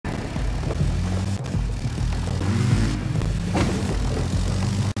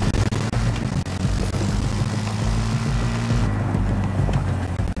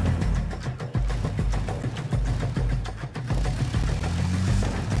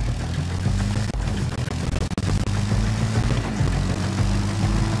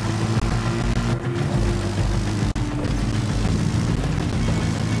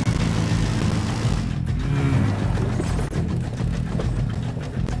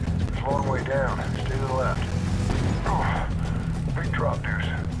way down. Stay to the left. Oh, big drop, Deuce.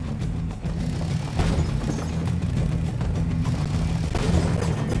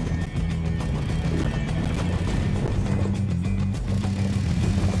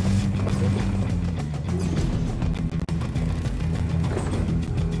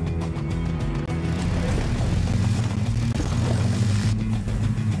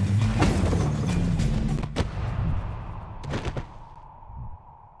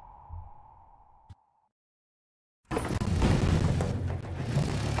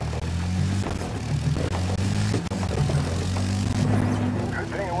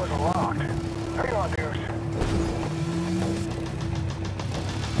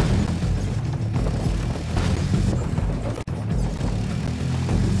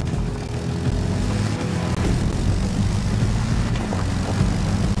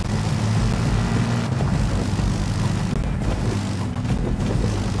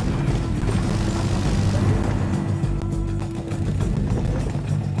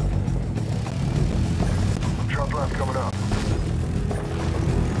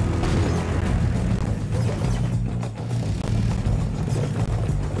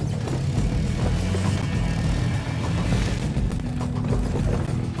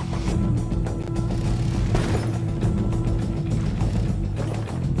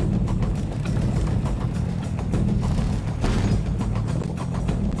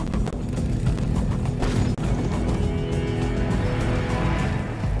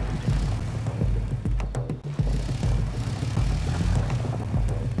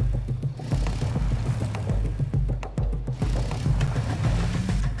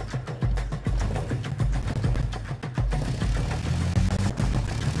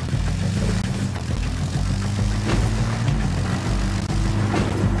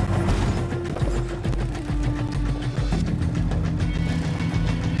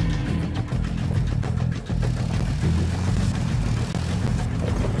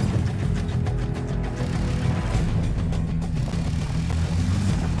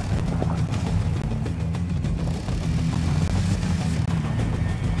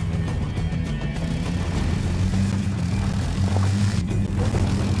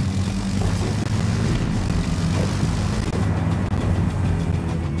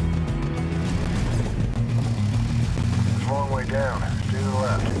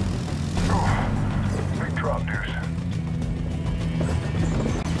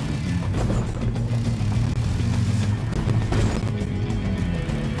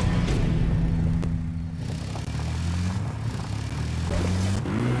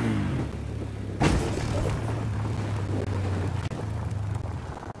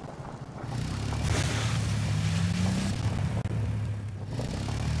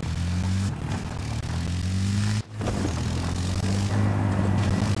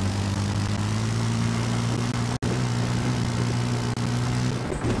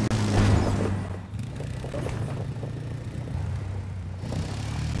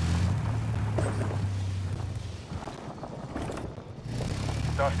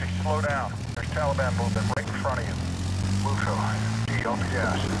 Dusty, slow down. There's Taliban movement right in front of you. Move so. D, off the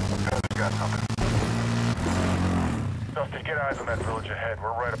gas. Pez's got something. Dusty, get eyes on that village ahead.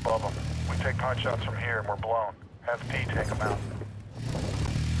 We're right above them. We take pot shots from here and we're blown. Have D take them out.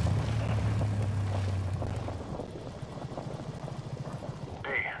 D,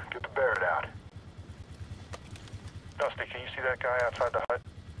 get the Barrett out. Dusty, can you see that guy outside the hut?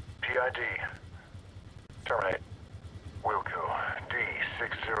 PID. Terminate. Wilco, D,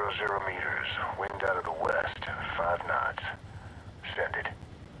 600 meters. Wind out of the west, 5 knots. Send it.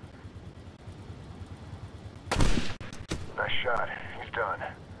 Nice shot. He's done.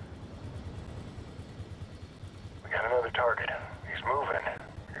 We got another target. He's moving.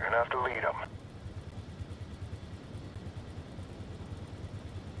 You're gonna have to lead him.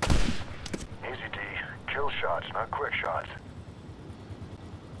 Easy, D. Kill shots, not quick shots.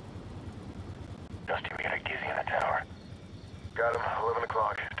 Dusty, we got a Gizzy in the tower. Got him. 11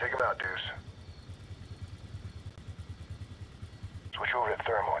 o'clock. Take him out, Deuce. Switch over to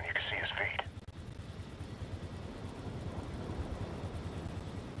thermal and you can see his feet.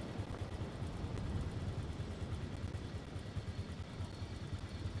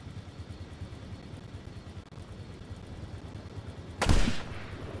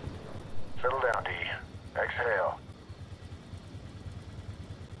 Settle down, D. Exhale.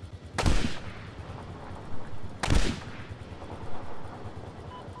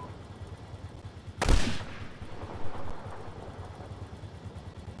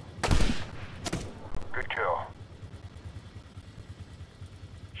 Good kill.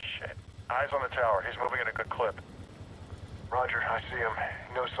 Shit. Eyes on the tower. He's moving at a good clip. Roger, I see him.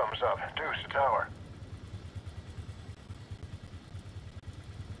 He knows something's up. Deuce, the tower.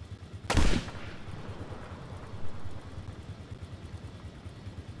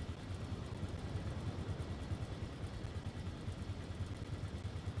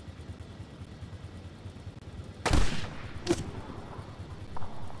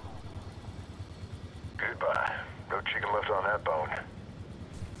 Goodbye. No chicken left on that bone.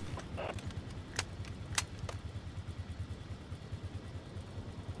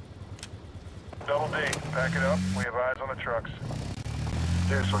 Double D, pack it up. We have eyes on the trucks.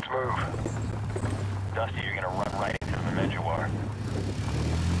 Deuce, let's move. Dusty, you're gonna run right into the Meduar.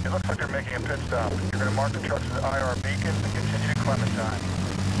 It looks like they're making a pit stop. You're gonna mark the trucks as IR beacons and continue to Clementine.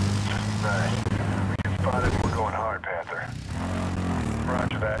 Nice. We can spot it and we're going hard, Panther.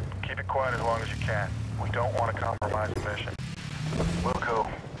 Roger that. Keep it quiet as long as you can. We don't want to compromise the mission. Wilco.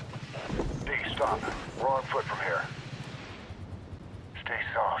 D, stop. We're on foot from here. Stay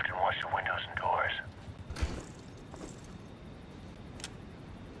soft and watch the windows and doors.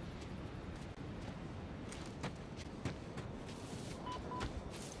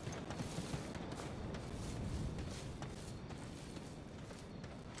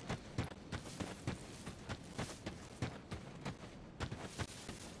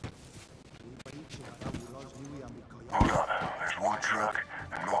 Hold on. There's one truck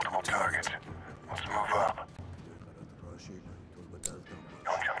and multiple targets. Let's move up.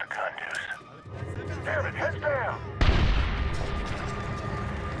 Don't jump the gun, Deuce. Damn it, heads down!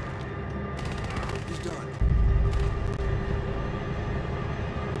 He's done.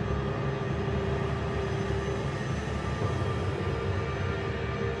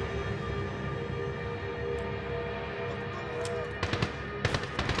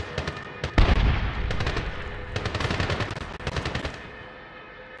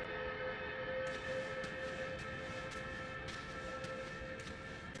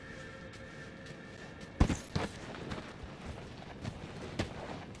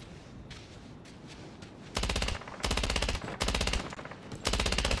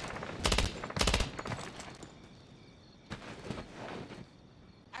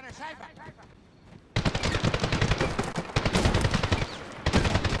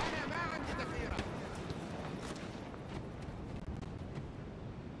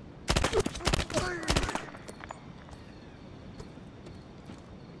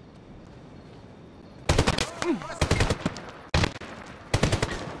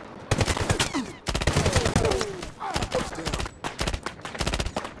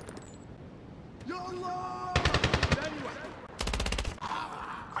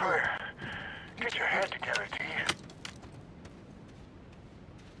 Clear. Get your head together, T.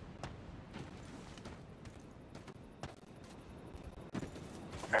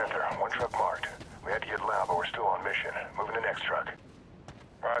 Panther, one truck marked. We had to get loud, but we're still on mission. Moving the next truck.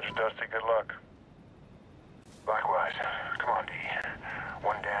 Roger, Dusty. Good luck. Likewise. Come on, D.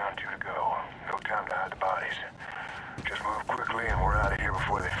 One down, two to go. No time to hide the bodies. Just move quickly and we're out of here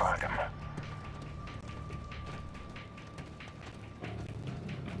before they find them.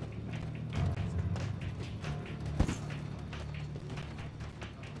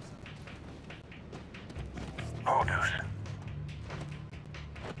 Oh, Deuce.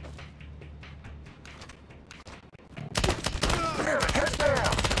 Head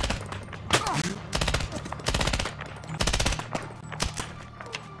down!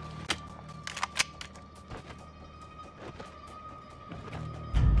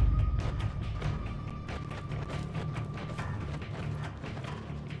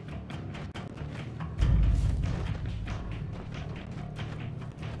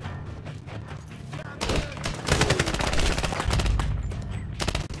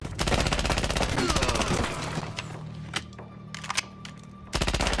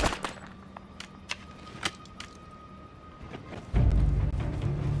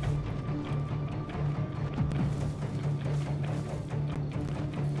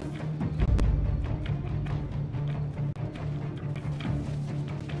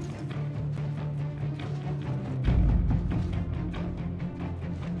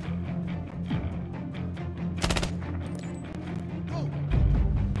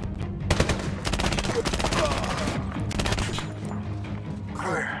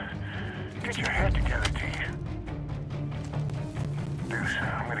 Get your head together, T. Deuce,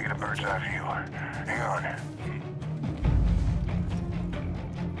 I'm gonna get a bird's eye view. Hang on.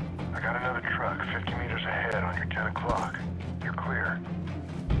 I got another truck 50 meters ahead on your 10 o'clock. You're clear.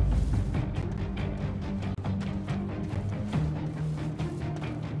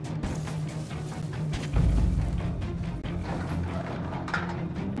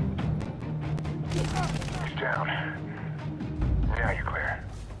 He's down.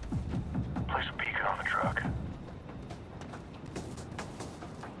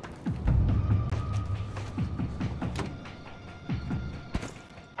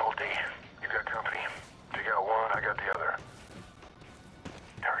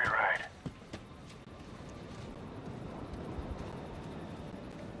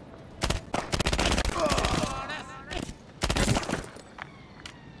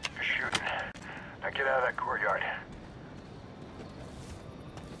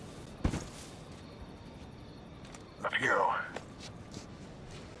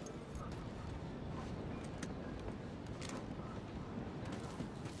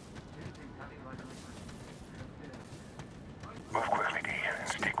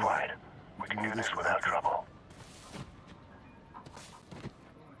 quiet. We can do this without trouble.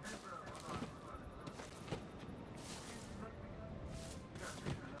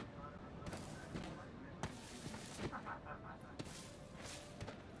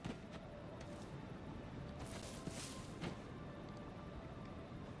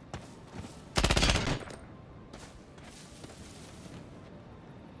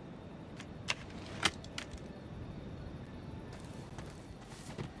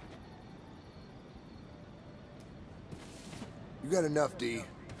 You got enough, D.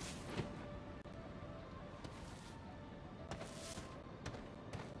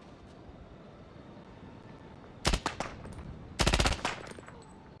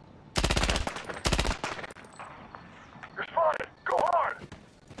 You're spotted! Go hard!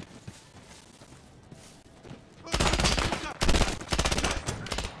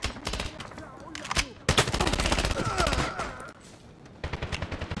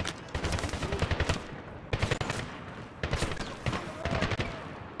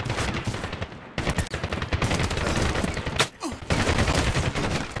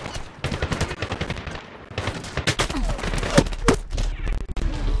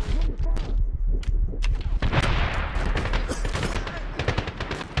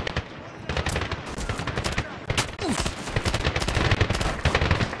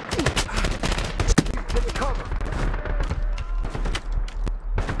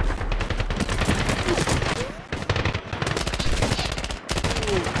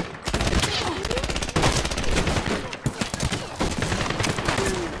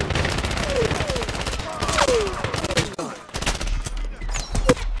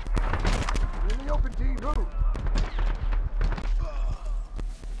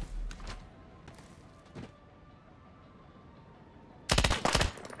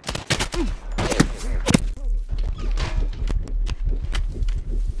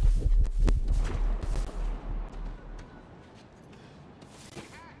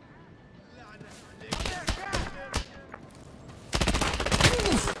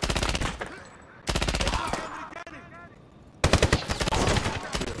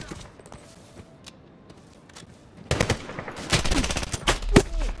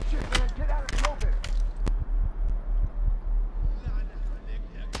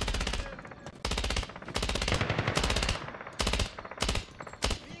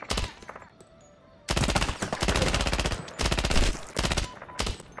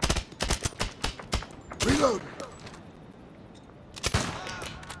 Reload!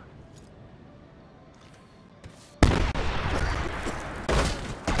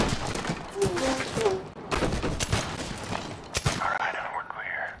 Alright, we're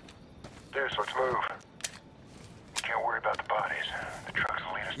clear. Deuce, let's move. Can't worry about the bodies. The trucks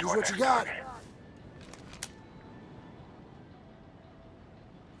will lead us to Use our what next you got. target.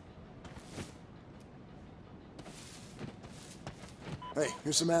 Hey,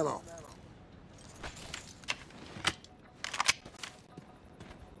 here's some ammo.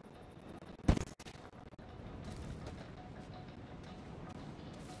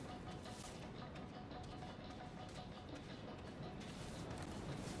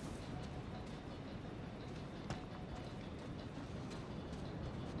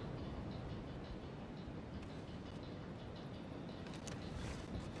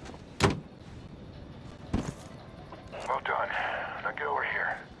 Well done. Now get over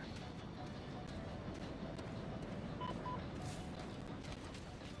here.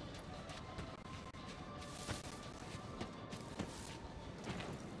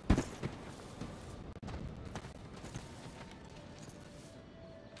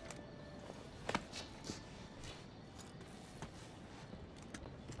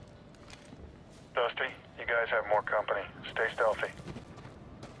 Dusty, you guys have more company. Stay stealthy.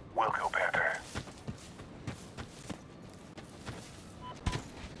 We'll go, Panther.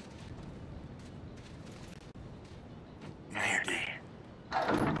 Here, D.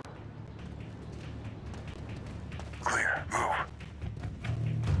 Clear. Move.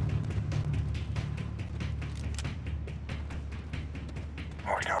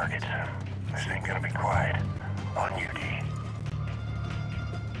 More targets. This ain't gonna be quiet. On you, D.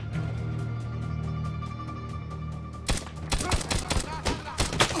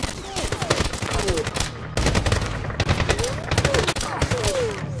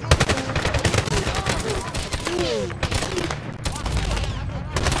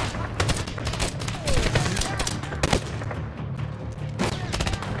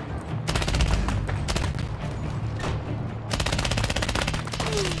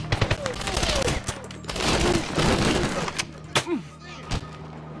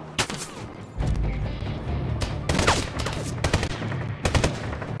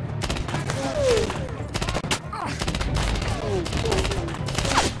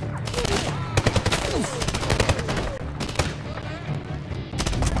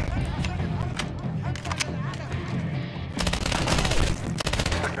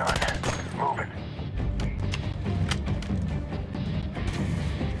 done. Moving.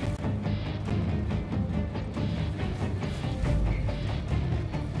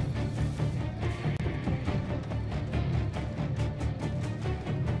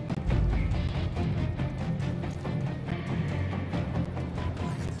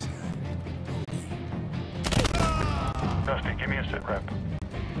 Dusty, give me a sit rep.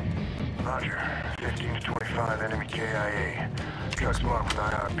 Roger. 15 to 25 enemy KIA. Trucks marked with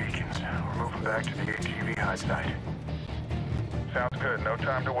IR beacons. We're moving back to the ATV hide site. Sounds good. No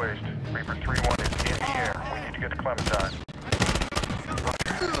time to waste. Reaper 3-1 is in the air. We need to get to Clementine.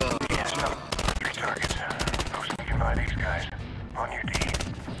 Roger. Yeah, stop. 3 targets. No sneaking by these guys. On your D.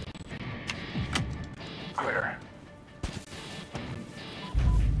 Clear.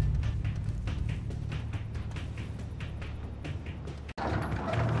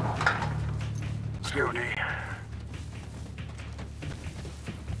 Let's go, D.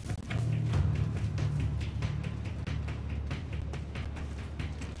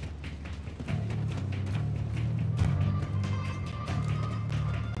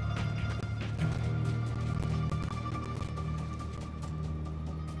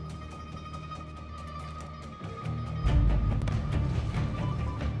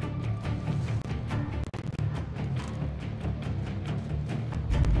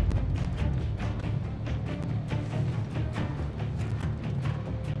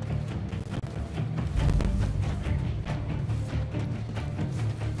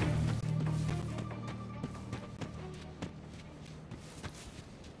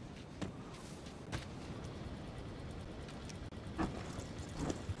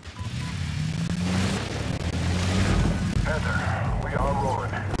 Panther, we are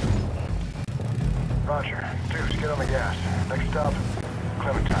rolling. Roger. Deuce, get on the gas. Next stop,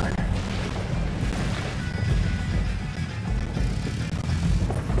 Clementine.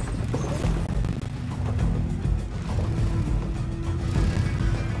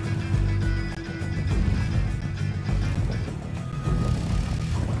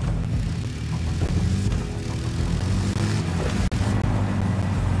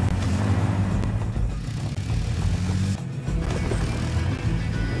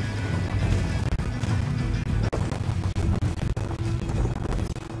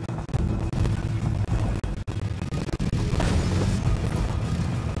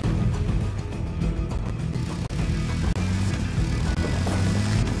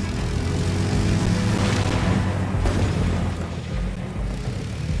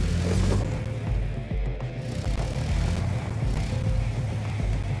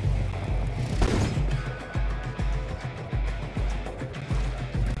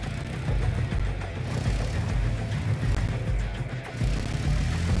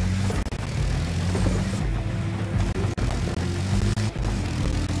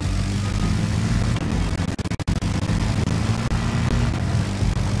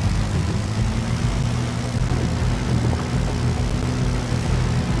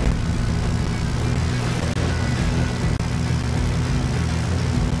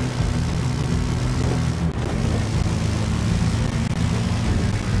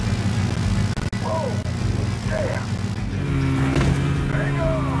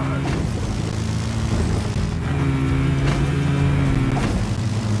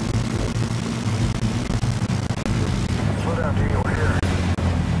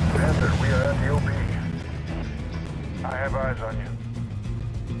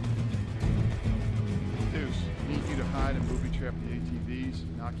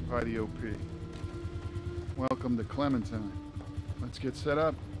 Occupy the OP. Welcome to Clementine. Let's get set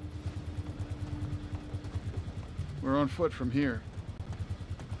up. We're on foot from here.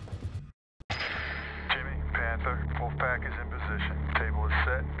 Jimmy, Panther, Wolfpack is in position. Table is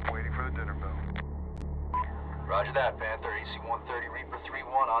set, waiting for the dinner bell. Roger that, Panther. AC-130 Reaper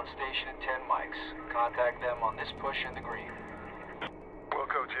 3-1 on station at 10 mics. Contact them on this push in the green.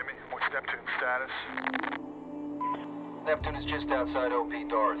 Wilco, Jimmy. What's Neptune status? Neptune is just outside OP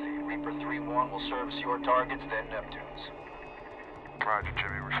Dorothy. Reaper 3-1 will service your targets, then Neptune's. Roger,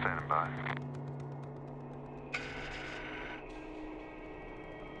 Jimmy. We're standing by.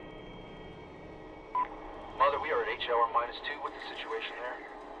 Mother, we are at H-hour -2. What's the situation there?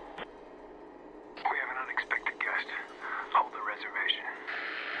 We have an unexpected guest. Hold the reservation.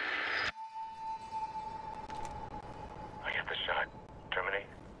 I get the shot. Terminate.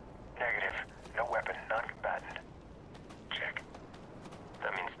 Negative. No weapon. Non-combatant. Check.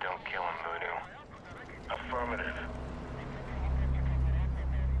 That means don't kill him, Voodoo. Affirmative.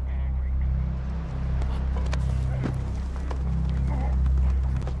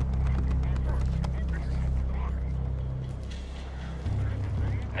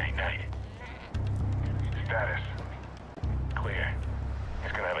 Night. Status. Clear.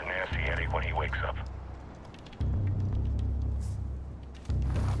 He's gonna have a nasty headache when he wakes up.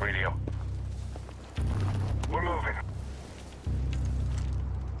 Radio. We're moving.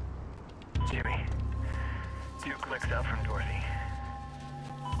 Jimmy. 2 clicks out from Dorothy.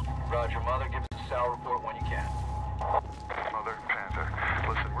 Roger, Mother, give us a SAL report when you can. Mother, Panther.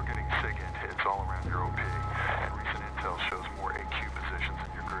 Listen, we're getting SIG-INT hits all around your OP, and recent intel shows more AQ positions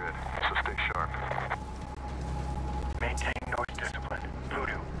in your grid, so stay sharp. Maintain noise discipline.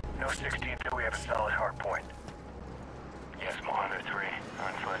 Voodoo. No 16 till we have a solid hard point. Yes, Monitor 3.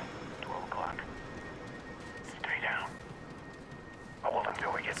 On foot. 12 o'clock. Stay down. Hold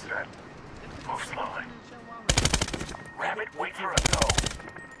until we get set. Move slowly. Rabbit, wait for us. Go.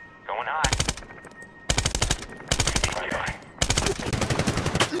 Going hot. Bye-bye.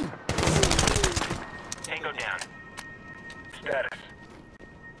 Tango down. Status.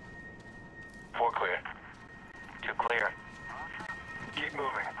 4 clear. 2 clear. Keep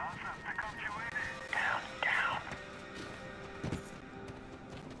moving. Down.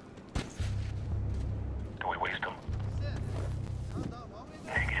 Do we waste them?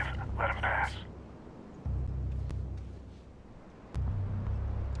 Negative. Let them pass.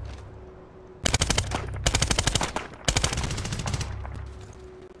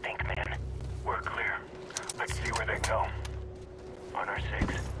 Think, man. We're clear. Let's see where they go. On our 6.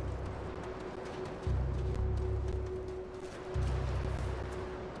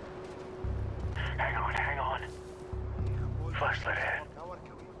 Hang on. Flashlight ahead.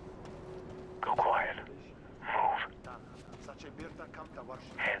 Go quiet. Move.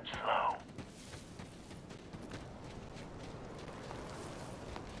 Head slow.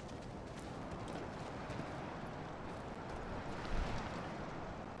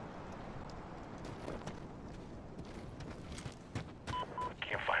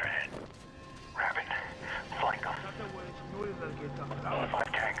 Campfire ahead. Rabbit. Flank them.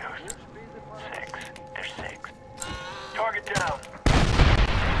 5 tangos. 6. There's 6. Target down.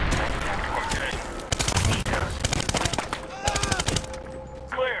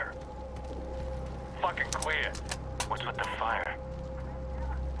 Clear. Fucking clear. What's with the fire?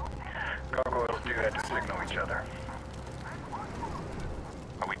 Gargoyles do that to signal each other.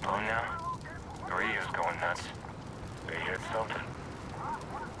 Are we blown now? The radio's going nuts. They hit something.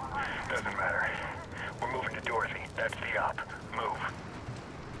 Doesn't matter. We're moving to Dorothy. That's the op. Move.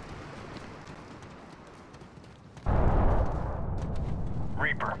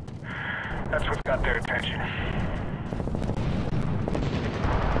 Reaper. That's what's got their attention.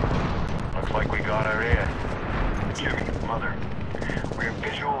 Looks like we got our ear. Jimmy, Mother. We have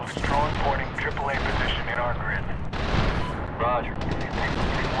visual of strong pointing AAA position in our grid. Roger.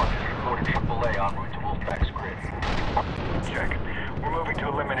 3-1 is reporting AAA en route to Wolfpack's grid. Check. We're moving to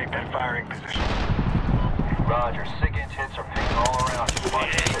eliminate that firing position. Roger. SIG-INT hits are pinging all around you.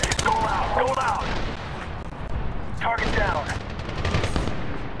 Go loud! Target down.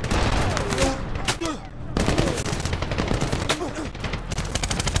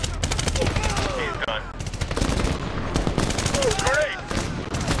 He's done. Great!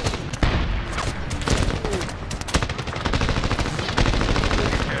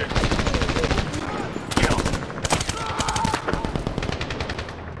 Kill.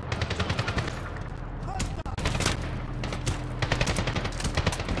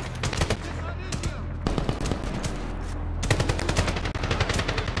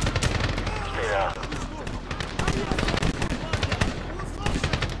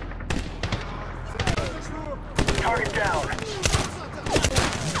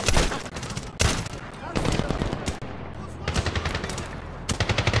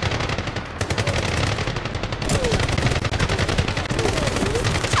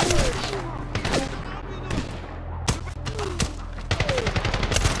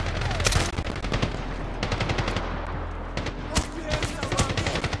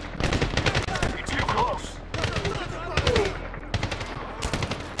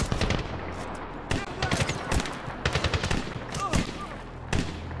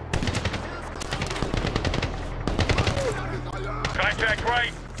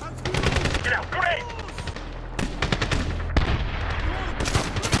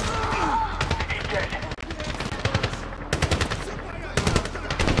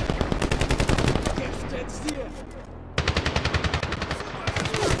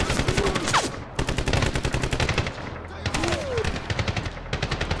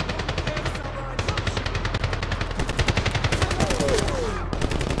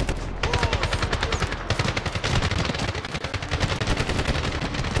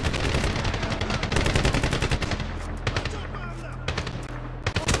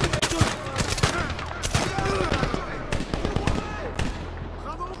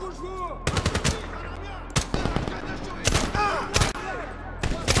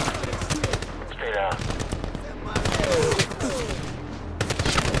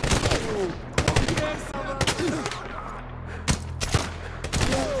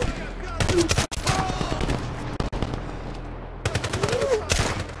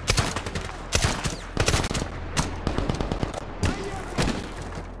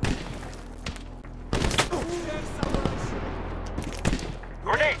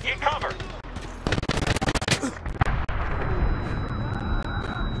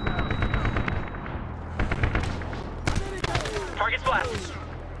 collapse.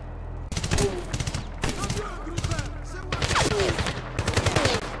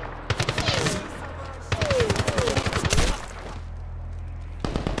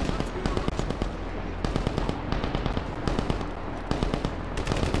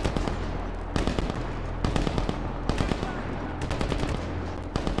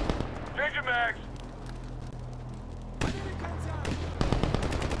 Change your mags.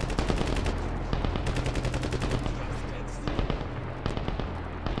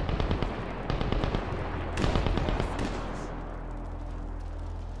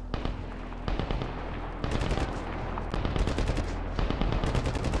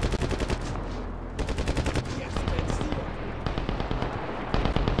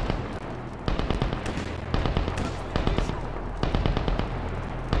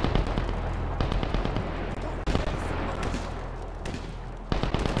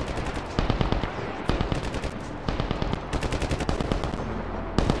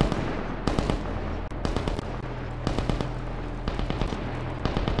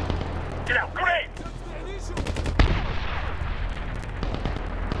 Get out, grenade!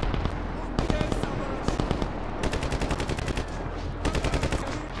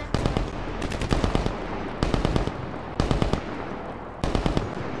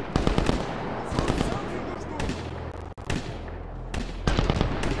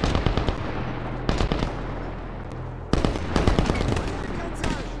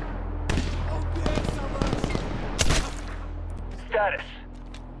 Status.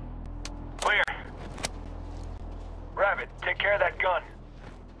 Clear. Rabbit, take care of that gun.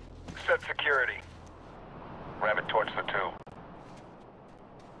 Set security. Rabbit towards the tube.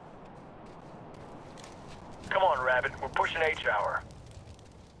 Come on, Rabbit. We're pushing H-hour.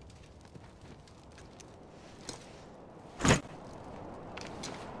 You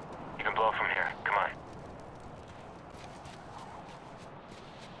can blow from here. Come on.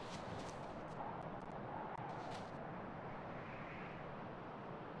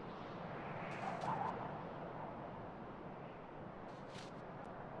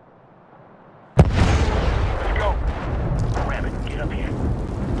 Let's go. Rabbit, get up here.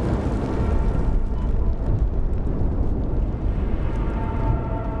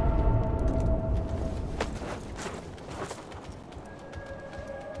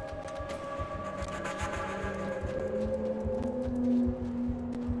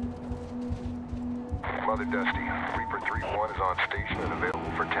 Mother Dusty, Reaper 3-1 is on station and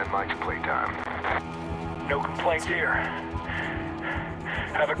available for 10 mics playtime. No complaints here.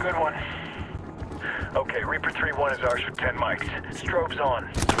 Have a good one. Okay, Reaper 3-1 is ours for 10 mics. Strobe's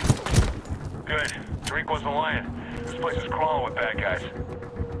on. Good. Tariq wasn't lying. This place is crawling with bad guys.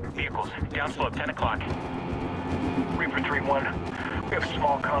 Vehicles, downslope, 10 o'clock. Reaper 3-1, we have a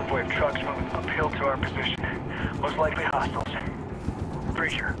small convoy of trucks moving uphill to our position. Most likely hostiles.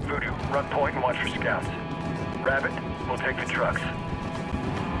 Breacher, Voodoo, run point and watch for scouts. Rabbit, we'll take the trucks.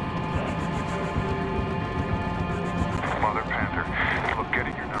 Mother Panther, look good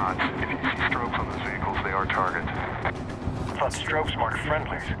at your nods. If you see strobes on those vehicles, they are targets. I thought strobes marked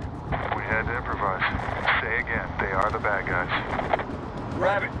friendlies. We had to improvise. Say again, they are the bad guys.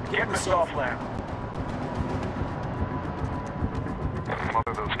 Rabbit, get in the soft land.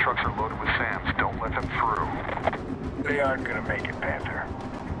 Mother, those trucks are loaded with SAMs. Don't let them through. They aren't gonna make it, Panther.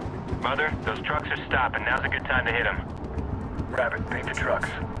 Mother, those trucks are stopping. Now's a good time to hit them. Rabbit, paint the trucks.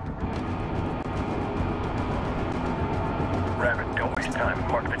 Rabbit, don't waste time.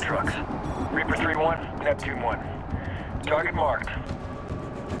 Mark the trucks. Reaper 3-1, Neptune 1. Target marked.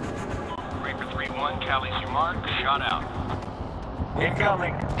 Reaper 3-1, Callie's your mark. Shot out.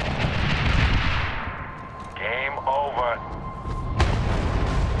 Incoming. Game over.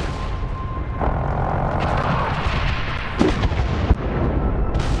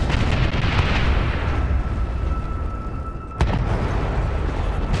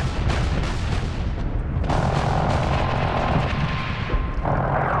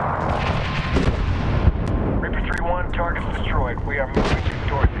 Target's destroyed. We are moving to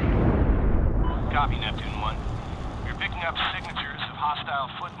Dorothy. Copy, Neptune 1. You're picking up signatures of hostile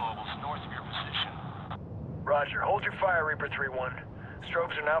foot mobiles north of your position. Roger. Hold your fire, Reaper 3-1.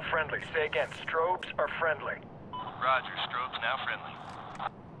 Strobes are now friendly. Say again. Strobes are friendly. Roger, Strobe's now friendly.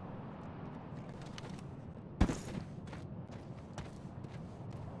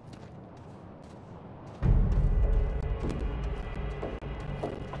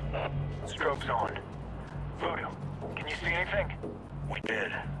 Strobe's on. Voodoo, can you see anything? We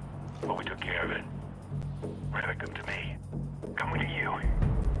did, but we took care of it. Rabbit, come to me. Coming to you.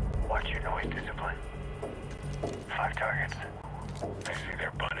 Watch your noise discipline. 5 targets. I see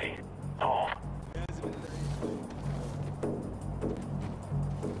their buddy. Hold.